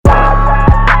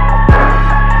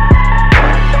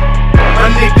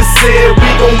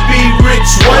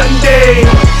Monday,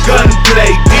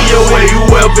 gunplay, DOA,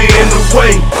 whoever in the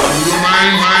way.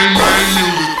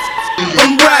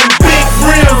 I'm riding big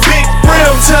rim,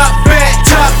 top back,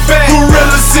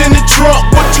 gorillas in the trunk,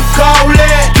 what you call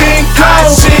that? King Kong,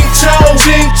 Ching Chong,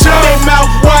 they mouth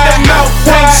wide,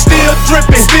 still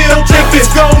dripping,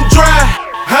 it's gon' dry.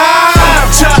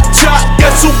 Chop,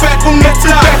 guess who back on the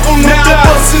block? Now I'm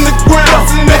bustin' the ground,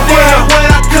 now when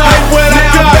I come,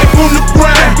 now I'm back on the ground.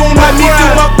 I need to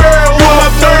my barrel,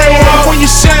 when you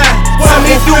shine, I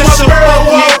need to my barrel,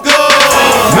 nigga.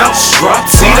 Mouth drop,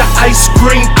 see the ice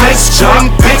cream chop.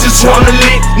 Bitches wanna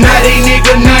lick, now they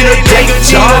nigga need a date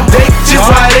job. Just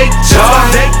why they job.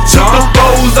 Took the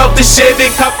foes off the Chevy,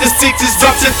 cop the sixes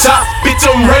up the top. Bitch,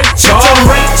 I'm ready, chop.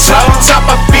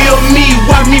 I feel me,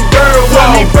 why me bird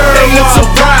walk? They look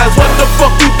surprised, what the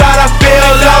fuck you thought I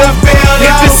fell off?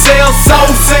 If it sells,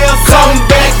 come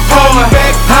back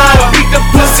hard. I beat the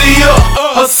pussy up,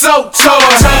 assault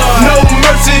charge. No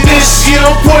mercy this year,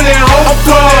 I'm pulling home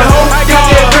hard. Got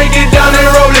that break it down and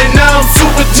roll it, now I'm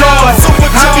supercharged.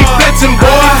 I be flexing, boy.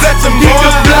 Keep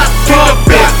the block, keep the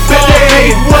bit. But they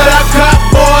hate what I cop,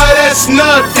 boy, that's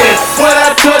nothing. What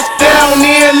I touch down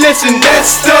here, listen,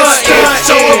 that's stunting.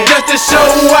 So just to show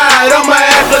wide, I'ma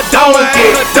act a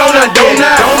donkey. Don't I?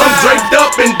 I'm draped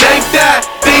up and danked out.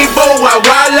 Devo, I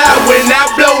wild out when I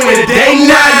blow in the day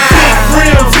night.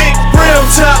 Big rim,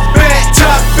 top back,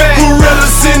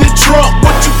 gorillas in the trunk,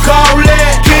 what you call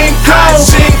that? King Kong,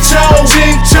 Ching Chong,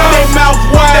 they mouth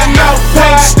wide,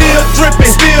 still dripping,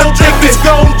 it's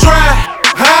gon' dry.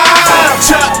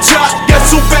 Chop, guess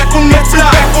who back on the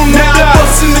block? Now I'm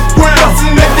bustin' the ground,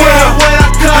 now when I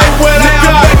come, now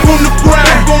I'm back on the ground.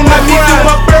 Let me do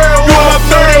my barrel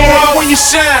when you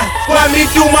shine, let me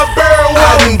do my barrel.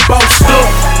 I done bossed up,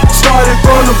 started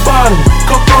from the bottom,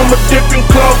 come from a different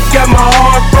cloth, got my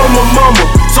heart from my mama.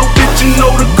 So bitch, you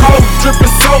know the cold,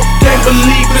 drippin' salt, can't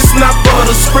believe it's not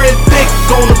butter, spread thick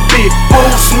on the bit.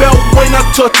 Whole smell when I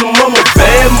touch them, I'm a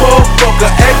bad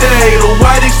motherfucker, act a hater,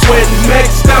 why they sweatin',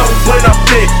 maxed out when I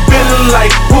fit, feeling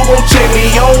like who gon' check me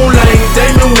on lane,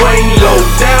 Damon Wayne low,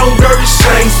 down dirty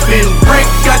shame, spin brick,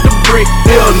 got the brick,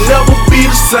 they'll never be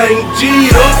the same.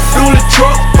 G'd up through the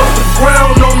truck, bust the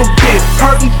ground on the bit,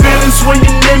 hurtin' feelings when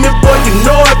you name it, boy, you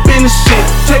know I been the shit.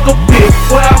 Take a pic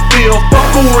where I feel,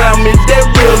 fuck around me, that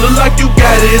real, look like you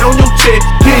got it on your chest.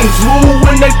 Kings move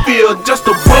when they feel, just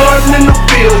a bun in the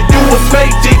field, you a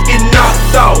magic, get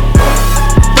knocked out.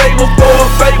 Favor for a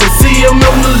favor, see him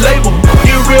on the label.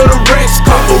 Get real to rest,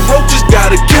 cockroaches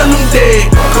gotta kill them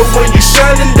dead. Cause when you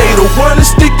shining, they the one to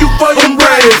stick you for your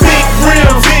bread. Big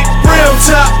rim,